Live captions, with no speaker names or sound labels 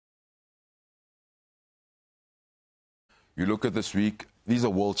you look at this week, these are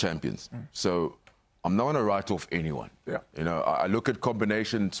world champions. So I'm not going to write off anyone. Yeah. You know, I look at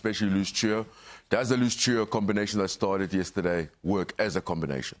combination, especially loose cheer. Does the loose cheer combination that started yesterday work as a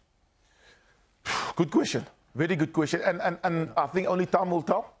combination? Good question. Very good question. And I think only time will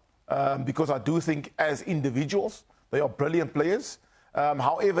tell. Because I do think as individuals, they are brilliant players.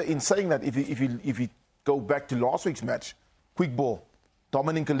 However, in saying that, if you go back to last week's match, quick ball,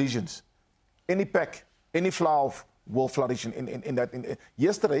 dominant collisions, any pack, any fly-off will flourish in that.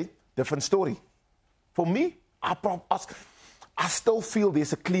 Yesterday, different story. For me, I still feel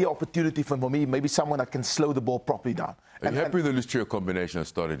there's a clear opportunity for me, maybe someone that can slow the ball properly down. Are you happy with the loose cheer combination that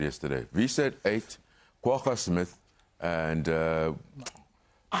started yesterday? Wiese at 8, Kwagga Smith, and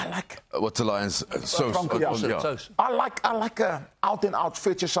I like what's the Lions? Franco, yeah. I like a out-and-out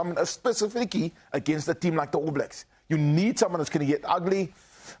fetcher, someone specifically against a team like the All Blacks. You need someone that's going to get ugly.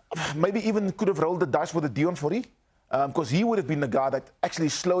 Maybe even could have rolled the dice with a Dion Fourie, because he would have been the guy that actually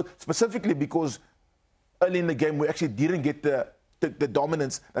slowed, specifically because early in the game we actually didn't get the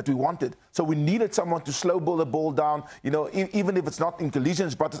dominance that we wanted. So we needed someone to slow the ball down, you know, even if it's not in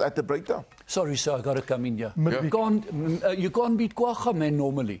collisions, but it's at the breakdown. Sorry, sir, I got to come in here. You can't beat Kwagga, man,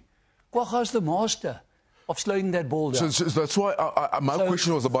 normally. Kwagga's the master of slowing that ball down. So that's why my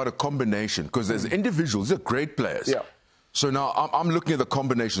question was about a combination, because as individuals, they're great players. Yeah. So now I'm looking at the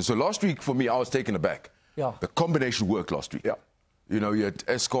combination. So last week, for me, I was taken aback. Yeah. The combination worked last week. Yeah. You know, you had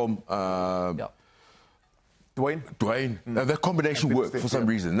Eskom, Dwayne. And that combination worked for some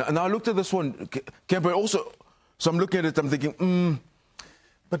reason. And I looked at this one, Kemper also. So I'm looking at it, I'm thinking,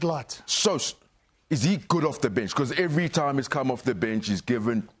 But light. So, is he good off the bench? Because every time he's come off the bench, he's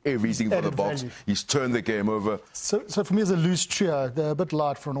given everything for the box. Value. He's turned the game over. So for me, as a loose trio, they're a bit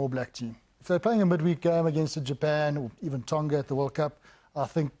light for an All Black team. If they're playing a midweek game against Japan or even Tonga at the World Cup, I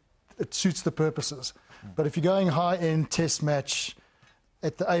think it suits the purposes. But if you're going high-end test match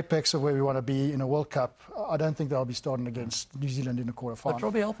at the apex of where we want to be in a World Cup, I don't think they'll be starting against New Zealand in the quarterfinal. But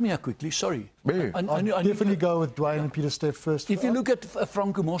Robbi, help me out quickly, sorry. I'd definitely go with Dwayne and Peter Steff first. If you look at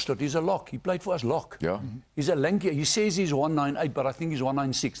Franco Mostert, he's a lock. He played for us lock. Yeah. He's a lanky. He says he's 198, but I think he's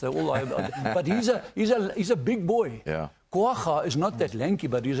 196. They're all but he's a big boy. Yeah. Kwagga is not that lanky,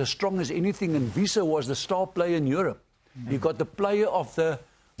 but he's as strong as anything. And Wiese was the star player in Europe. You got the player of the.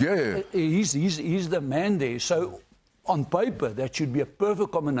 Yeah. He's the man there. So on paper, that should be a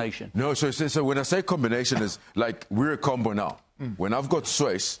perfect combination. No, so when I say combination, is like we're a combo now. When I've got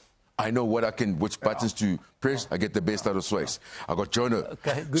Swys, I know which buttons to press. I get the best out of Swys. I got Jono.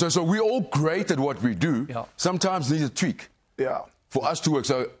 Okay, good. So we're all great at what we do. Yeah. Sometimes need a tweak. Yeah. For us to work.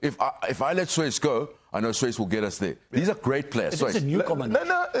 So if I let Swys go, I know Swys will get us there. These are great players. It's a new combination.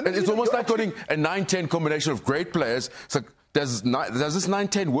 It's almost like putting a 9-10 combination of great players. So does this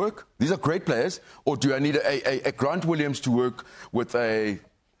 9-10 work? These are great players. Or do I need a Grant Williams to work with a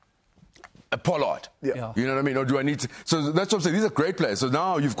Pollard? Yeah. You know what I mean? Or do I need to... So that's what I'm saying. These are great players. So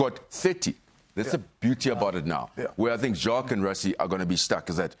now you've got 30. That's the beauty about it now. Yeah. Where I think Jacques and Rassie are going to be stuck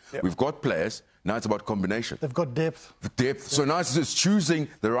is that we've got players. Now it's about combination. They've got depth. So now it's just choosing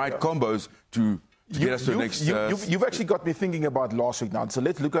the right combos to get us to the next... You've actually got me thinking about last week now. So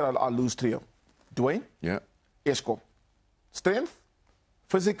let's look at our loose trio. Dwayne, Eskom. Strength,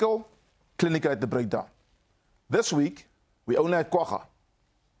 physical, clinical at the breakdown. This week, we only had Kwagga.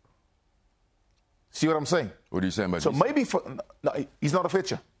 See what I'm saying? What are you saying about So this? maybe... he's not a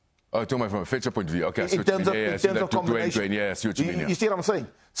fetcher. Oh, talking about from a fetcher point of view. Okay, In terms of combination. Dwayne, I see what you mean. You see what I'm saying?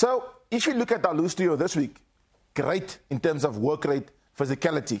 So if you look at our loose trio this week, great in terms of work rate,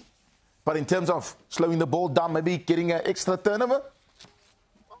 physicality. But in terms of slowing the ball down, maybe getting an extra turnover,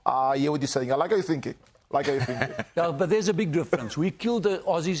 I hear what you're saying. I like how you're thinking. Yeah, but there's a big difference. We killed the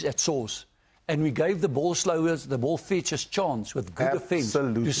Aussies at source, and we gave the ball slowers, the ball fetchers chance with good defence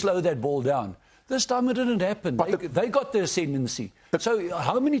to slow that ball down. This time it didn't happen. They got the ascendancy. So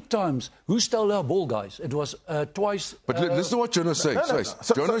how many times? Who stole our ball, guys? It was twice. But listen to what Jono's saying.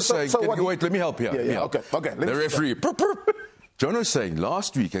 Jono's saying, wait, let me help here. Okay. The referee. Jono's saying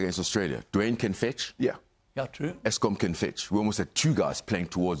last week against Australia, Dwayne can fetch. Yeah, true. Eskom can fetch. We almost had 2 guys playing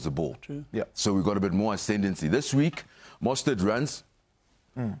towards the ball. True. Yeah. So we've got a bit more ascendancy. This week, Mostert runs.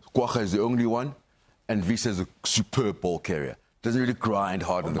 Kwagga is the only one. And Wiese is a superb ball carrier. Doesn't really grind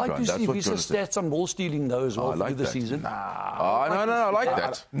hard on the ground. That's what Wiese's stats on ball stealing, though, as well, through the season. No, I like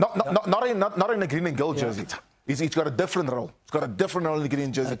that. Not in a green and gold jersey. He's got a different role. He's got a different role in the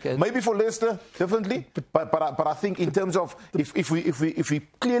green jersey. Okay. Maybe for Leicester, differently. But I think in terms of if we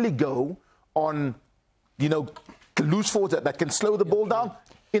clearly go on, you know, loose forwards that can slow the ball down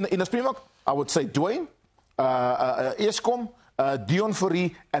in a Springbok, I would say Dwayne, Eskom, Dion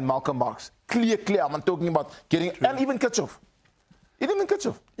Fourie and Malcolm Marx. Clear. I'm talking about getting... And even Kitchov.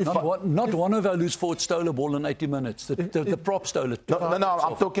 Not one of our loose forwards stole a ball in 80 minutes. The prop stole it. No,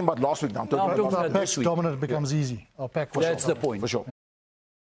 I'm talking about last week now. Our pack dominant becomes easy. Our pack That's the point. For sure.